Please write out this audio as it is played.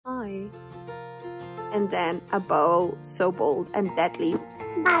Bye. And then a bow so bold and deadly.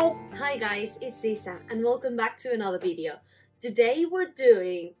 Bye. Hi guys, it's Lisa and welcome back to another video. Today we're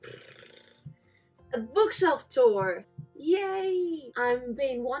doing a bookshelf tour. Yay! I've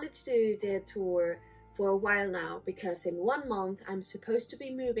been wanting to do the tour for a while now because in 1 month I'm supposed to be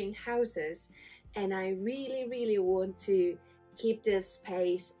moving houses and I really want to keep this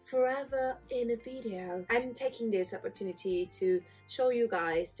pace forever in a video. I'm taking this opportunity to show you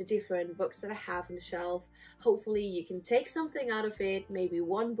guys the different books that I have on the shelf. Hopefully you can take something out of it, maybe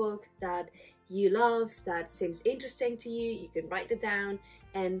one book that you love, that seems interesting to you. You can write it down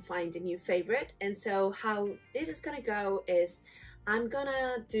and find a new favorite. And so how this is gonna go is I'm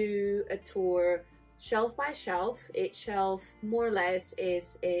gonna do a tour shelf by shelf. Each shelf more or less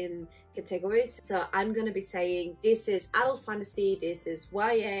is in categories. So I'm gonna be saying this is adult fantasy, this is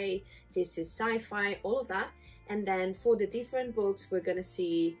YA, this is sci-fi, all of that. And then for the different books we're gonna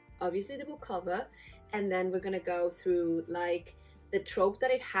see obviously the book cover, and then we're gonna go through like the trope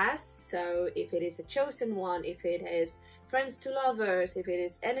that it has. So if it is a chosen one, if it is friends to lovers, if it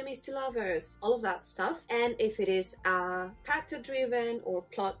is enemies to lovers, all of that stuff. And if it is a character driven or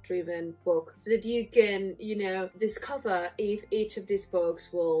plot driven book, so that you can, you know, discover if each of these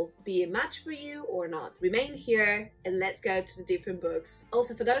books will be a match for you or not. Remain here and let's go to the different books.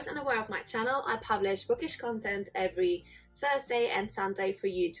 Also, for those unaware of my channel, I publish bookish content every Thursday and Sunday for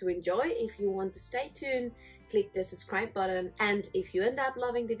you to enjoy. If you want to stay tuned, click the subscribe button, and if you end up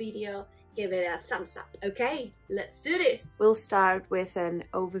loving the video, give it a thumbs up. Okay, let's do this. We'll start with an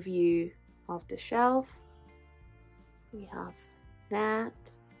overview of the shelf. We have that.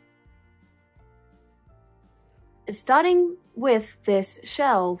 Starting with this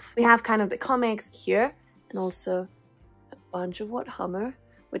shelf, we have kind of the comics here and also a bunch of Warhammer,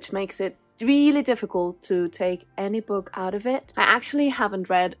 which makes it really difficult to take any book out of it. I actually haven't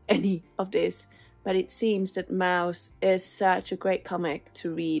read any of this, but it seems that Mouse is such a great comic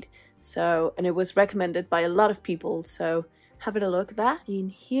to read. So, and it was recommended by a lot of people, so have a look at that. In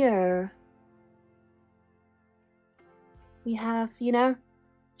here, we have, you know,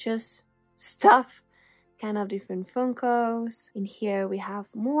 just stuff, kind of different Funkos. In here we have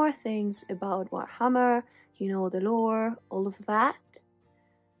more things about Warhammer, you know, the lore, all of that.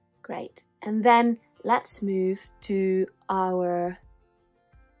 Great. And then let's move to our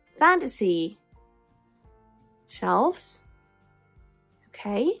fantasy shelves.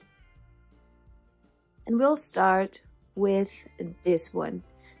 Okay. And we'll start with this one.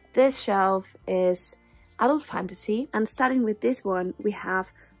 This shelf is adult fantasy, and starting with this one, we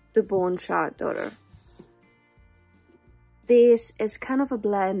have The Bone Shard Daughter. This is kind of a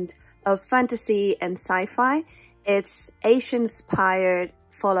blend of fantasy and sci-fi. It's Asian-inspired,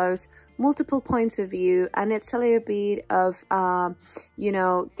 follows multiple points of view, and it's a little bit of, you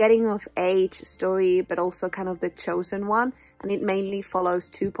know, getting of age story, but also kind of the chosen one. And it mainly follows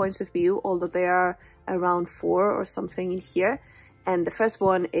 2 points of view, although there are around 4 or something in here. And the first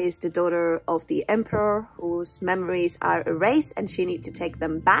one is the daughter of the emperor whose memories are erased and she needs to take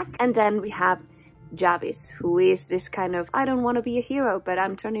them back. And then we have Javis, who is this kind of, I don't want to be a hero, but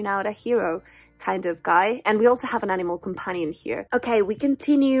I'm turning out a hero kind of guy. And we also have an animal companion here. Okay, we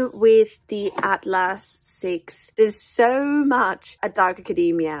continue with the Atlas 6. There's so much a Dark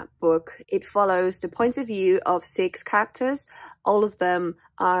Academia book. It follows the points of view of 6 characters. All of them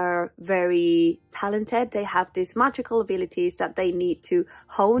are very talented. They have these magical abilities that they need to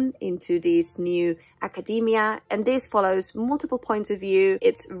hone into this new academia, and this follows multiple points of view.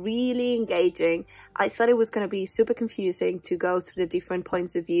 It's really engaging. I thought it was going to be super confusing to go through the different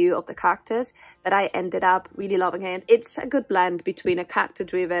points of view of the characters, but I ended up really loving it. It's a good blend between a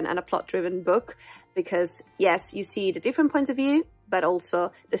character-driven and a plot-driven book, because yes, you see the different points of view, but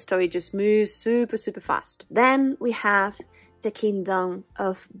also the story just moves super fast. Then we have The Kingdom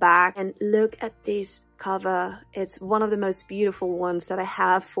of Bag, and look at this cover. It's one of the most beautiful ones that I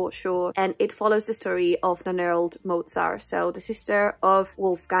have for sure, and it follows the story of Nannerl Mozart, so the sister of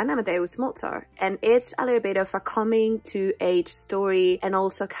Wolfgang Amadeus Mozart, and it's a little bit of a coming to age story and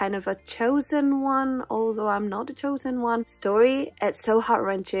also kind of a chosen one, although I'm not a chosen one story. It's so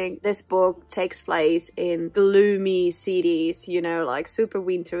heart-wrenching. This book takes place in gloomy cities, you know, like super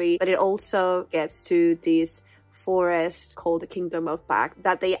wintry, but it also gets to these forest called the Kingdom of Bag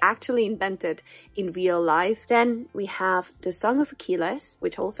that they actually invented in real life. Then we have The Song of Achilles,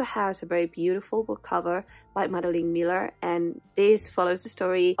 which also has a very beautiful book cover by Madeline Miller, and this follows the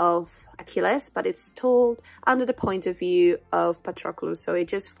story of Achilles, but it's told under the point of view of Patroclus, so it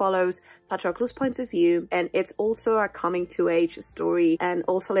just follows Patroclus' point of view, and it's also a coming-to-age story and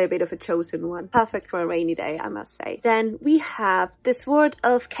also a little bit of a chosen one. Perfect for a rainy day, I must say. Then we have The Sword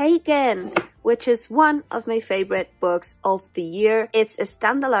of Kagan, which is one of my favorite books of the year. It's a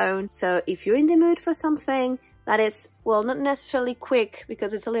standalone, so if you're in the mood for something that it's, well, not necessarily quick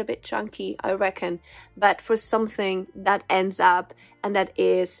because it's a little bit chunky, I reckon, but for something that ends up and that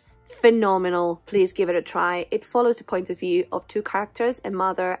is phenomenal, please give it a try. It follows the point of view of two characters, a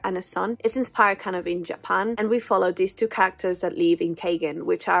mother and a son. It's inspired kind of in Japan, and we follow these two characters that live in Kagan,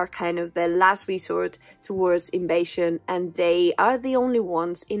 which are kind of the last resort towards invasion, and they are the only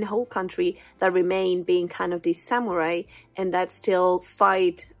ones in the whole country that remain being kind of these samurai and that still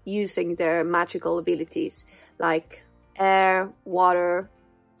fight using their magical abilities like air, water,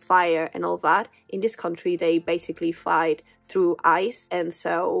 fire and all that. In this country they basically fight through ice, and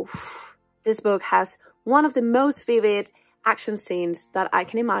so this book has one of the most vivid action scenes that I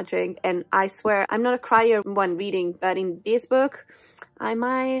can imagine, and I swear I'm not a crier when reading, but in this book I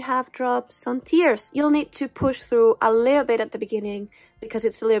might have dropped some tears. You'll need to push through a little bit at the beginning because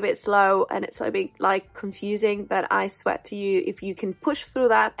it's a little bit slow and it's a little bit like confusing, but I swear to you, if you can push through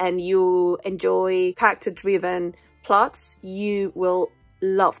that and you enjoy character-driven plots, you will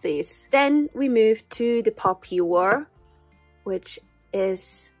love this. Then we move to The Poppy War, which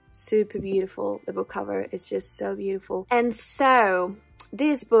is super beautiful. The book cover is just so beautiful. And so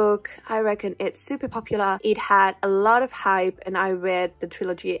this book, I reckon it's super popular. It had a lot of hype, and I read the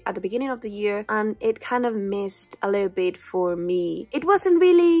trilogy at the beginning of the year and it kind of missed a little bit for me. It wasn't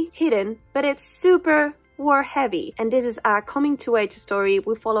really hidden, but it's super war heavy, and this is a coming to age story.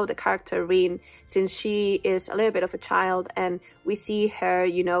 We follow the character Rin since she is a little bit of a child, and we see her,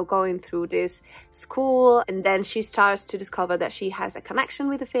 you know, going through this school, and then she starts to discover that she has a connection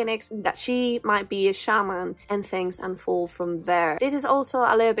with the phoenix, that she might be a shaman, and things unfold from there. This is also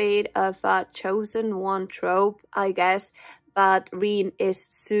a little bit of a chosen one trope, I guess, but Rin is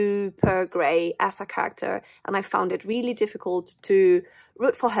super great as a character, and I found it really difficult to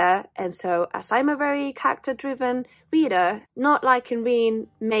root for her. And so, as I'm a very character-driven reader, not liking Rin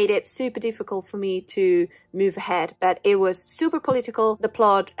made it super difficult for me to move ahead, but it was super political. The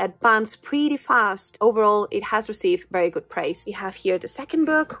plot advanced pretty fast. Overall, it has received very good praise. We have here the second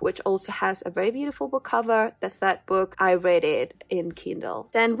book, which also has a very beautiful book cover. The third book, I read it in Kindle.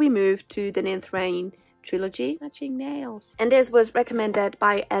 Then we move to the Ninth Reign trilogy, Matching Nails, and this was recommended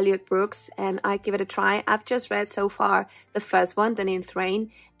by Elliot Brooks, and I give it a try. I've just read so far the first one, The Ninth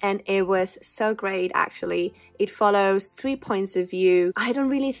Reign, and it was so great. Actually, it follows 3 points of view. I don't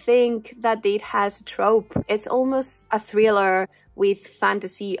really think that it has a trope. It's almost a thriller with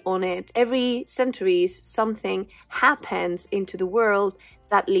fantasy on it. Every centuries something happens into the world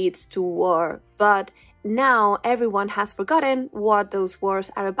that leads to war, but now everyone has forgotten what those wars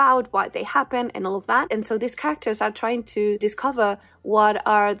are about, why they happen and all of that, and so these characters are trying to discover what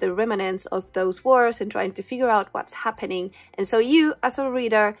are the remnants of those wars and trying to figure out what's happening. And so you as a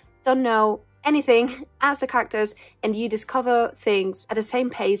reader don't know anything as the characters, and you discover things at the same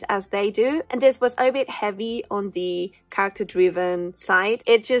pace as they do. And this was a bit heavy on the character-driven side.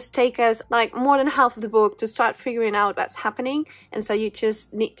 It just takes us like more than half of the book to start figuring out what's happening, and so you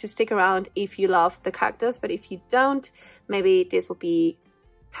just need to stick around if you love the characters, but if you don't, maybe this will be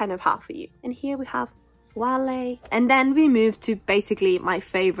kind of hard for you. And here we have Wale, and then we move to basically my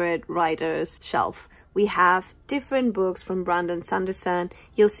favorite writers shelf. We have different books from Brandon Sanderson.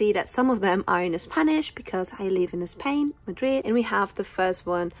 You'll see that some of them are in Spanish because I live in Spain, Madrid. And we have the first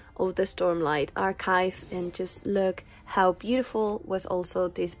one of the Stormlight Archive, and just look how beautiful was also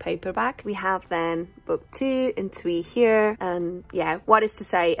this paperback. We have then book 2 and 3 here, and yeah, what is to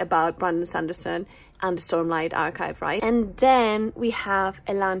say about Brandon Sanderson and the Stormlight Archive, right? And then we have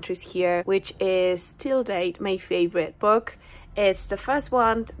Elantris here, which is till date my favorite book. It's the first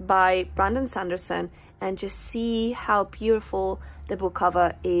one by Brandon Sanderson, and just see how beautiful the book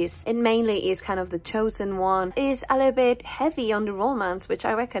cover is. It mainly is kind of the chosen one. It is a little bit heavy on the romance, which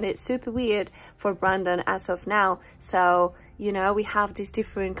I reckon it's super weird for Brandon as of now. So, you know, we have these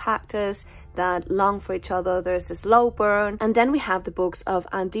different characters that long for each other. There's a slow burn, and then we have the books of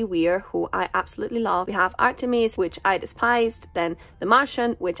Andy Weir, who I absolutely love. We have Artemis, which I despised, then The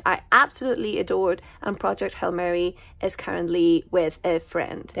Martian, which I absolutely adored, and Project Hail Mary is currently with a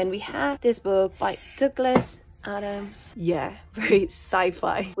friend. Then we have this book by Douglas Adams. Yeah, very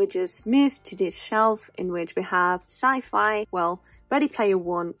sci-fi. We just moved to this shelf in which we have sci-fi, well, Ready Player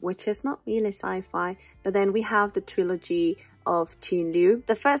One, which is not really sci-fi, but then we have the trilogy of Toon Liu.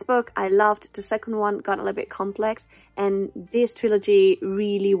 The first book I loved, the second one got a little bit complex, and this trilogy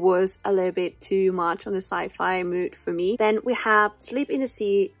really was a little bit too much on the sci-fi mood for me. Then we have Sleep in the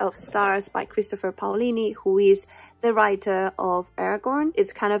Sea of Stars by Christopher Paolini, who is the writer of Aragorn.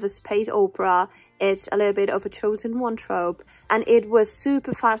 It's kind of a space opera. It's a little bit of a chosen one trope, and it was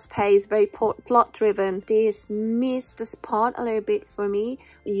super fast paced, very plot driven. This missed the spot a little bit for me.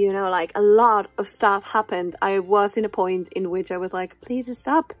 You know, like a lot of stuff happened. I was in a point in which I was like, please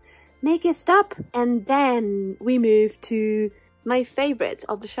stop, make it stop. And then we move to my favorite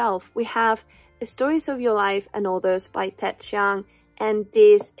of the shelf. We have Stories of Your Life and Others by Ted Chiang, and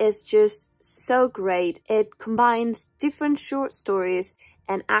this is just so great. It combines different short stories,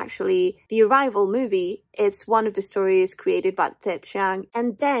 and actually the Arrival movie, it's one of the stories created by Ted Chiang.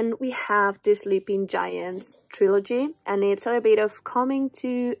 And then we have the Sleeping Giants trilogy, and it's a little bit of coming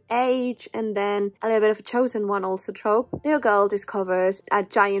to age and then a little bit of a chosen one also trope. Little girl discovers a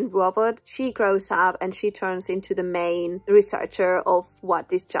giant robot. She grows up and she turns into the main researcher of what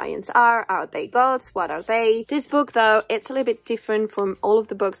these giants are. Are they gods? What are they? This book though, it's a little bit different from all of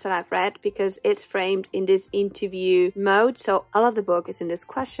the books that I've read because it's framed in this interview mode. So all of the book is in this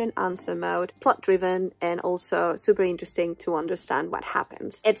question answer mode, plot driven, and also super interesting to understand what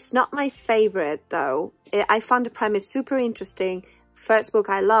happens. It's not my favorite though. I found the premise super interesting. First book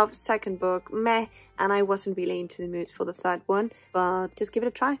I loved, second book meh, and I wasn't really into the mood for the third one, but just give it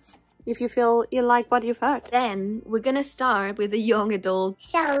a try if you feel you like what you've heard. Then we're gonna start with the young adult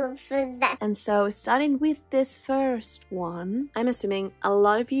shelf. And so starting with this first one, I'm assuming a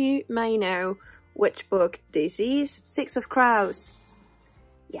lot of you may know which book this is. Six of Crows.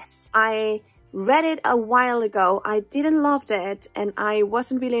 Yes, I read it a while ago. I didn't love it, and I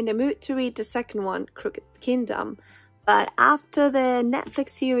wasn't really in the mood to read the second one, Crooked Kingdom. But after the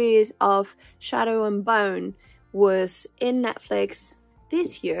Netflix series of Shadow and Bone was in Netflix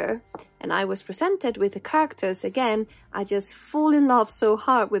this year, and I was presented with the characters again, I just fall in love so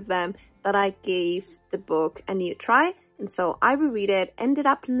hard with them that I gave the book a new try. And so I reread it, ended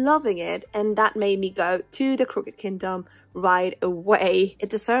up loving it, and that made me go to the Crooked Kingdom right away. It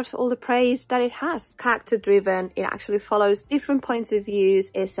deserves all the praise that it has. Character driven, it actually follows different points of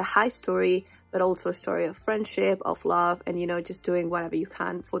views. It's a high story, but also a story of friendship, of love, and you know, just doing whatever you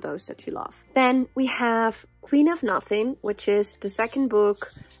can for those that you love. Then we have Queen of Nothing, which is the second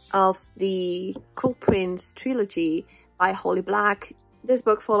book of the Cool Prince trilogy by Holly Black. This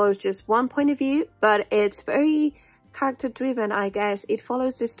book follows just one point of view, but it's very character driven, I guess. It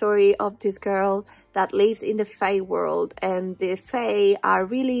follows the story of this girl that lives in the Fae world, and the Fae are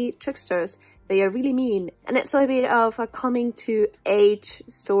really tricksters. They are really mean, and it's a little bit of a coming to age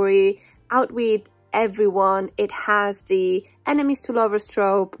story, outwit everyone. It has the enemies to lovers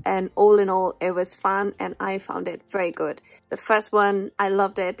trope, and all in all it was fun and I found it very good. The first one, I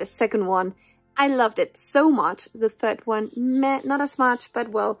loved it. The second one, I loved it so much. The third one, meh, not as much, but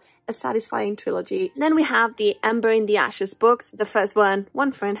well, a satisfying trilogy. Then we have the Ember in the Ashes books. The first one,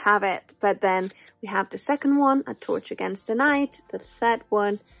 One Friend Have It, but then we have the second one, A Torch Against the Night, the third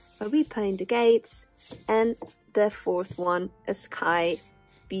one, A Reaper in the Gates, and the fourth one, A Sky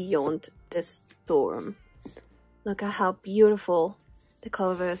Beyond the Storm. Look at how beautiful the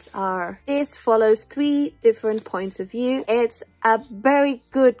covers are. This follows 3 different points of view. It's a very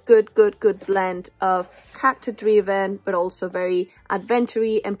good blend of character driven but also very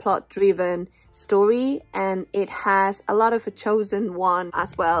adventure-y and plot driven story, and it has a lot of a chosen one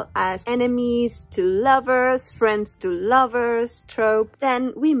as well as enemies to lovers, friends to lovers trope.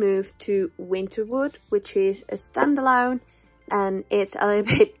 Then we move to Winterwood, which is a standalone, and it's a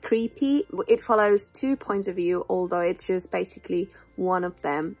little bit creepy. It follows 2 points of view, although it's just basically one of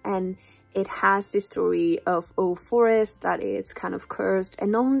them. And it has the story of a forest that is kind of cursed,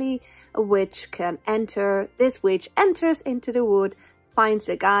 and only a witch can enter. This witch enters into the wood, finds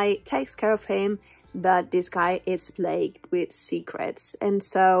a guy, takes care of him, but this guy is plagued with secrets. And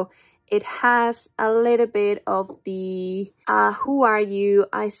so it has a little bit of the who are you?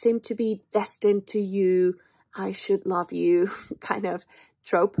 I seem to be destined to you. I should love you kind of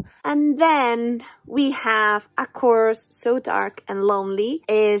trope. And then we have A Course So Dark and Lonely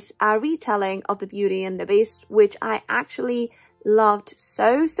is a retelling of The Beauty and the Beast, which I actually loved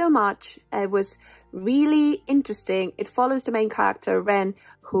so much. It was really interesting. It follows the main character, Ren,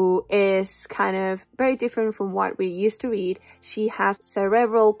 who is kind of very different from what we used to read. She has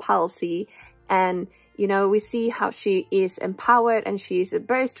cerebral palsy, and You know, we see how she is empowered and she's a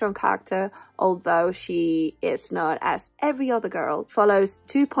very strong character, although she is not as every other girl. Follows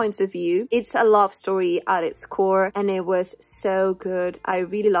 2 points of view. It's a love story at its core, and it was so good. I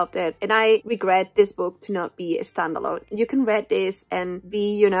really loved it, and I regret this book to not be a standalone. You can read this and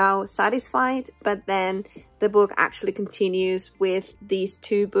be, you know, satisfied, but then the book actually continues with these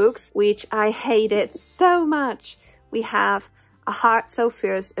 2 books, which I hated so much. We have a heart so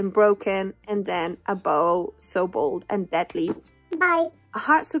fierce and broken, and then a bow so bold and deadly. Bye. A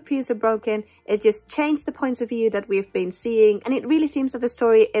heart so fierce and broken, it just changed the points of view that we've been seeing, and it really seems that the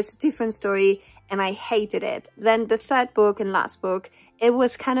story is a different story, and I hated it. Then the 3rd book and last book, it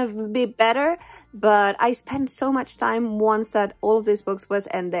was kind of a bit better, but I spent so much time once that all of these books was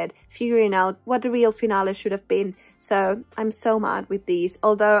ended figuring out what the real finale should have been. So I'm so mad with these,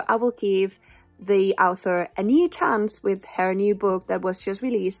 although I will give the author a new chance with her new book that was just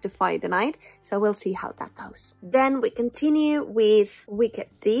released, Defy the Night, so we'll see how that goes. Then we continue with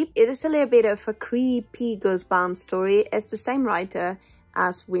e.g.the. It is a little bit of a creepy goosebump story. It's the same writer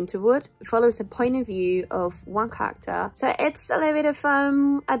as Winterwood. It follows the point of view of one character, so it's a little bit of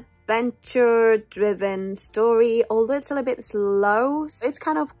adventure driven story, although it's a little bit slow, so it's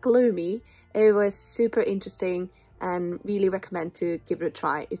kind of gloomy. It was super interesting and really recommend to give it a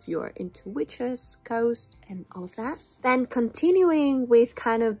try if you're into witches, ghosts, and all of that. Then continuing with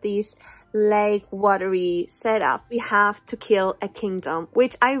kind of this lake watery setup, we have To Kill a Kingdom,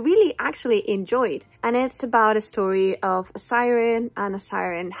 which I really actually enjoyed. And it's about a story of a siren and a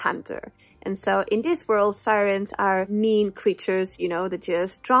siren hunter. And so in this world, sirens are mean creatures, you know, that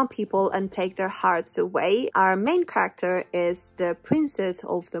just drown people and take their hearts away. Our main character is the princess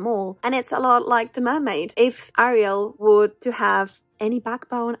of them all, and it's a lot like The Mermaid, if Ariel would to have any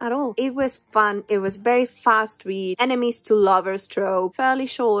backbone at all. It was fun, it was very fast read, enemies to lovers trope, fairly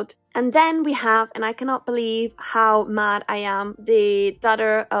short. And then we have, and I cannot believe how mad I am, the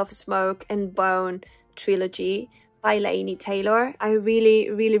Daughter of Smoke and Bone trilogy by Laini Taylor. I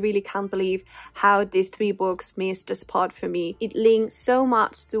really can't believe how these 3 books missed the spot for me. It links so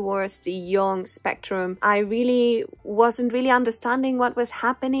much towards the young spectrum. I really wasn't understanding what was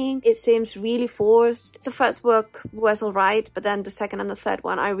happening. It seems really forced. The 1st book was alright, but then the 2nd and the 3rd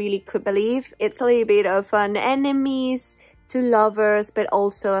one I really could believe. It's a little bit of an enemies to lovers, but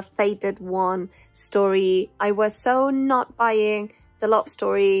also a fated one story. I was so not buying the love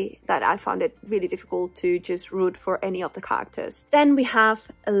story that I found it really difficult to just root for any of the characters. Then we have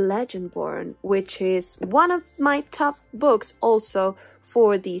Legendborn, which is one of my top books also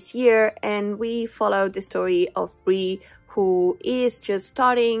for this year, and we follow the story of Bree, who is just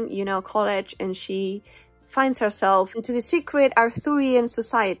starting, you know, college, and she finds herself into the secret Arthurian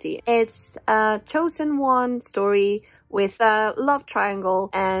society. It's a chosen one story with a love triangle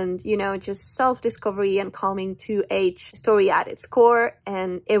and, you know, just self-discovery and coming to age story at its core,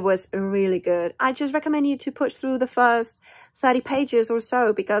 and it was really good. I just recommend you to push through the first 30 pages or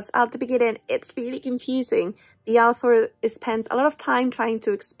so, because at the beginning it's really confusing. The author spends a lot of time trying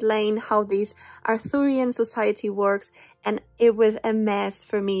to explain how this Arthurian society works, and it was a mess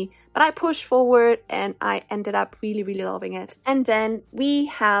for me. But I pushed forward and I ended up really loving it. And then we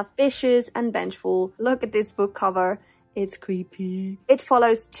have Vicious and Vengeful. Look at this book cover. It's creepy. It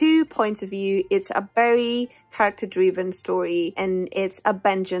follows 2 points of view. It's a very character-driven story, and it's a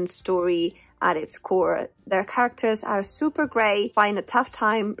vengeance story at its core. Their characters are super great. Find a tough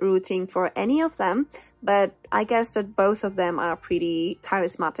time rooting for any of them, but I guess that both of them are pretty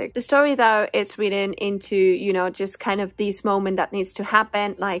charismatic. The story, though, is written into, you know, just kind of this moment that needs to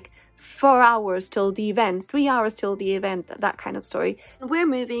happen, like 4 hours till the event, 3 hours till the event, that kind of story. We're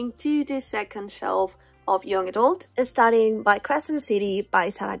moving to the second shelf of young adult, starting by Crescent City by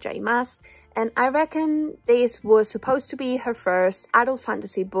Sarah J. Maas. And I reckon this was supposed to be her first adult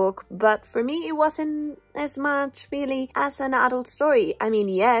fantasy book, but for me it wasn't as much really as an adult story. I mean,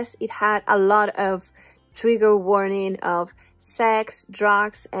 yes, it had a lot of trigger warning of sex,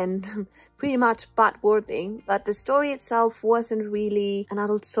 drugs, and pretty much bad wording, but the story itself wasn't really an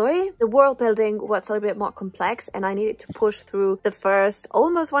adult story. The world building was a little bit more complex, and I needed to push through the first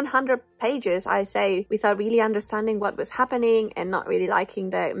almost 100 pages, I say, without really understanding what was happening and not really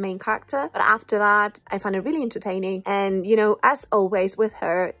liking the main character. But after that, I found it really entertaining. And, you know, as always with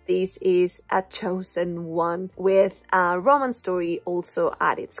her, this is a chosen one with a romance story also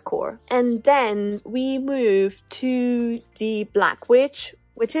at its core. And then we move to The Black Witch,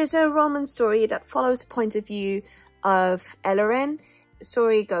 which is a romance story that follows the point of view of Elloren. The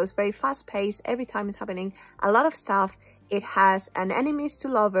story goes very fast-paced. Every time it's happening a lot of stuff. It has an enemies to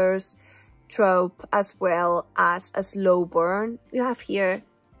lovers trope as well as a slow burn. You have here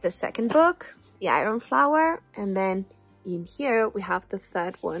the second book. the Iron Flower, and then in here we have the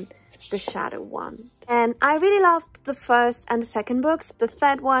third one, the Shadow one. And I really loved the first and the second books. The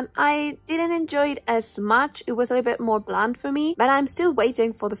third one, I didn't enjoy it as much. It was a little bit more bland for me, but I'm still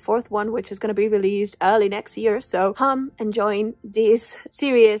waiting for the fourth one, which is going to be released early next year. So come and join this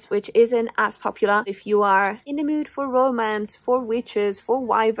series, which isn't as popular. If you are in the mood for romance, for witches, for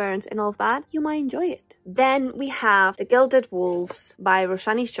wyverns and all of that, you might enjoy it. Then we have The Gilded Wolves by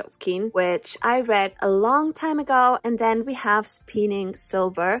Roshani Shoskin, which I read a long time ago. And then we have Spinning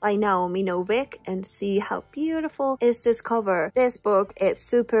Silver by Naomi Novik, and see how beautiful is this cover. This book, it's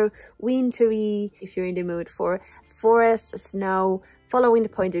super wintry if you're in the mood for forest, snow, following the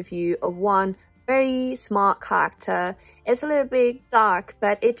point of view of one very smart character. It's a little bit dark,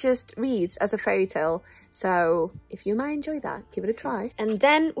 but it just reads as a fairy tale. So if you might enjoy that, give it a try. And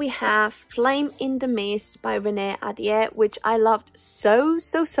then we have Flame in the Mist by e.g.the, which I loved so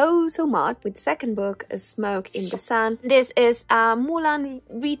much. With the second book, A Smoke in the Sun. This is a Mulan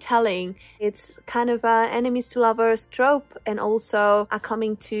retelling. It's kind of an enemies to lovers trope and also a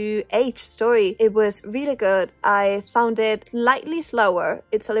coming to age story. It was really good. I found it slightly slower.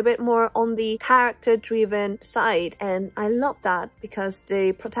 It's a little bit more on the character driven side, and I love that because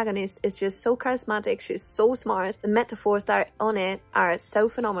the protagonist is just so charismatic. She's so smart. The metaphors that are on it are so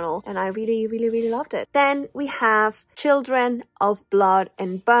phenomenal, and I really loved it. Then we have Children of Blood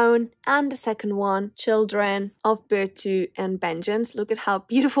and Bone, and the second one, Children of Virtue and Vengeance. Look at how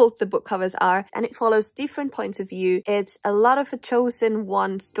beautiful the book covers are, and it follows different points of view. It's a lot of a chosen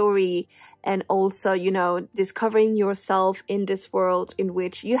one story, and also, you know, discovering yourself in this world in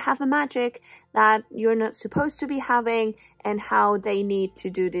which you have a magic that you're not supposed to be having, and how they need to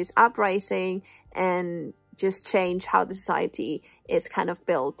do this uprising and just change how the society is kind of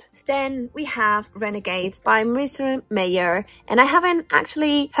built. Then we have Renegades by Marissa Meyer, and I haven't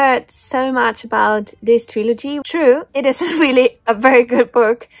actually heard so much about this trilogy. True, it isn't really a very good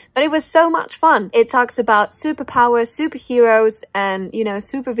book, but it was so much fun. It talks about superpowers, superheroes, and, you know,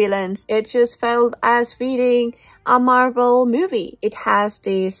 supervillains. It just felt as reading a Marvel movie. It has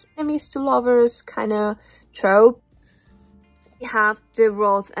this enemies to lovers kind of trope. We have The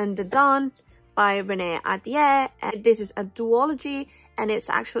Wrath and the Dawn by e.g.the, and this is a duology, and it's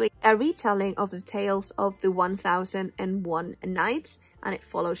actually a retelling of the tales of the 1001 Nights, and it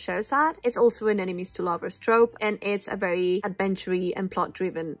follows Sherazad. It's also an enemies to lovers trope, and it's a very adventure-y and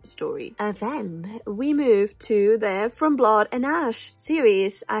plot-driven story. And then we move to the From Blood and Ash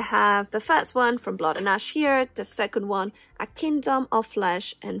series. I have the first one, From Blood and Ash, here, the second one, A Kingdom of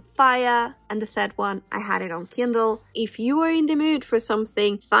Flesh and Fire, and the third one, I had it on Kindle. If you are in the mood for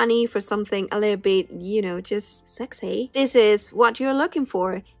something funny, for something a little bit, you know, just sexy, this is what you're looking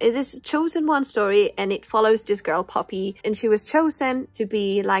for. It is a chosen one story, and it follows this girl Poppy, and she was chosen to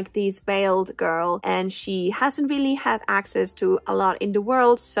be like this veiled girl, and she hasn't really had access to a lot in the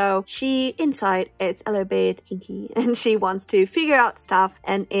world, so she inside it's a little bit kinky, and she wants to figure out stuff,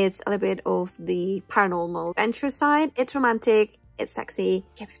 and it's a little bit of the paranormal adventure side. It's romantic, it's sexy,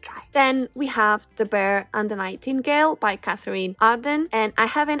 give it a try. Then we have The Bear and the Nightingale by Catherine Arden, and I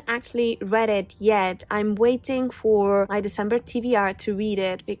haven't actually read it yet. I'm waiting for my December TBR to read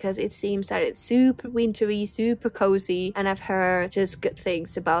it because it seems that it's super wintry, super cozy, and I've heard just good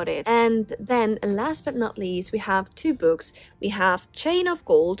things about it. And then last but not least, we have two books. We have Chain of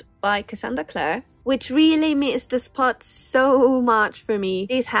Gold by Cassandra Clare, which really missed the spot so much for me.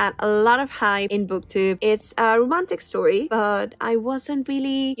 This had a lot of hype in booktube. It's a romantic story, but I wasn't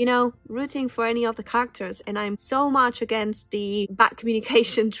really, you know, rooting for any of the characters, and I'm so much against the bad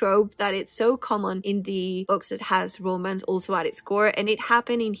communication trope that it's so common in the books that has romance also at its core, and it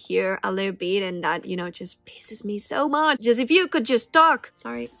happened in here a little bit, and that, you know, just pisses me so much. Just if you could just talk.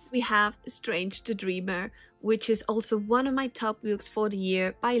 Sorry. We have Strange the Dreamer, which is also one of my top books for the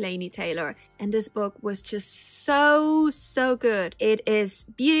year by Laini Taylor. And this book was just so good. It is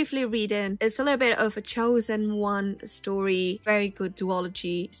beautifully written. It's a little bit of a chosen one story. Very good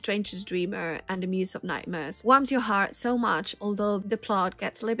duology. Stranger's Dreamer and The Muse of Nightmares. Warms your heart so much, although the plot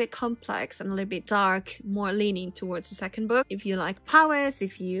gets a little bit complex and a little bit dark, more leaning towards the second book. If you like powers,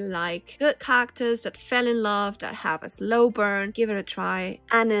 if you like good characters that fell in love, that have a slow burn, give it a try.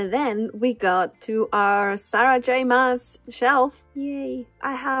 And then we got to our Sarah J. Maas shelf. Yay!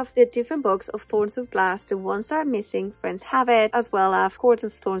 I have the different books of Thorns of Glass, the ones that are missing, Friends have it, as well as Court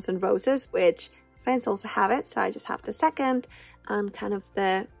of Thorns and Roses, which Friends also have it, so I just have the second and kind of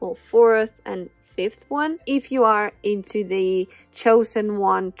the fourth and fifth one. If you are into the chosen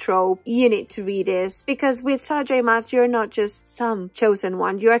one trope, you need to read this, because with Sarah J Maas, you're not just some chosen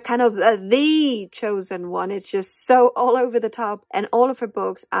one, you're kind of the chosen one. It's just so all over the top, and all of her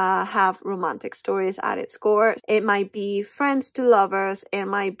books have romantic stories at its core. It might be friends to lovers, it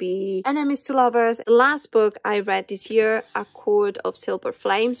might be enemies to lovers. The last book I read this year, A Court of Silver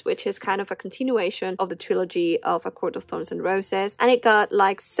Flames, which is kind of a continuation of the trilogy of A Court of Thorns and Roses, and it got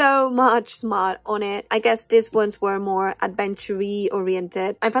like so much smart on it. I guess these ones were more adventure-y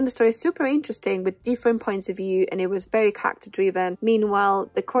oriented. I found the story super interesting with different points of view, and it was very character driven.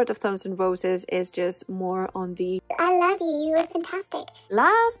 Meanwhile, The Court of Thorns and Roses is just more on the I love you, you were fantastic.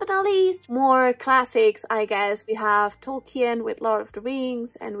 Last but not least, more classics, I guess. We have Tolkien with Lord of the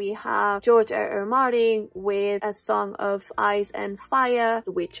Rings, and we have George R.R. Martin with A Song of Ice and Fire,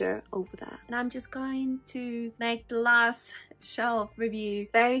 The Witcher over there. And I'm just going to make the last shelf review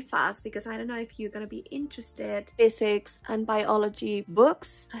very fast, because I don't know if you're gonna be interested. Physics and biology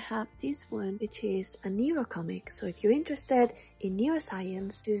books. I have this one, which is a neurocomic. So if you're interested in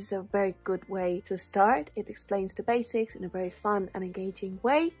neuroscience, this is a very good way to start. It explains the basics in a very fun and engaging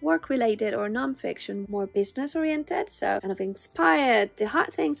way. Work related or non-fiction, more business oriented, so kind of inspired the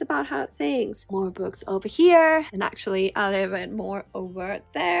hard things about hard things. More books over here, and actually a little bit more over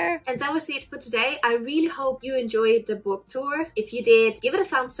there. And that was it for today. I really hope you enjoyed the book tour. If you did, give it a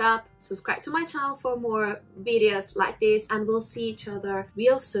thumbs up, subscribe to my channel for more videos like this, and we'll see each other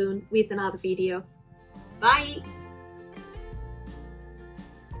real soon with another video. Bye!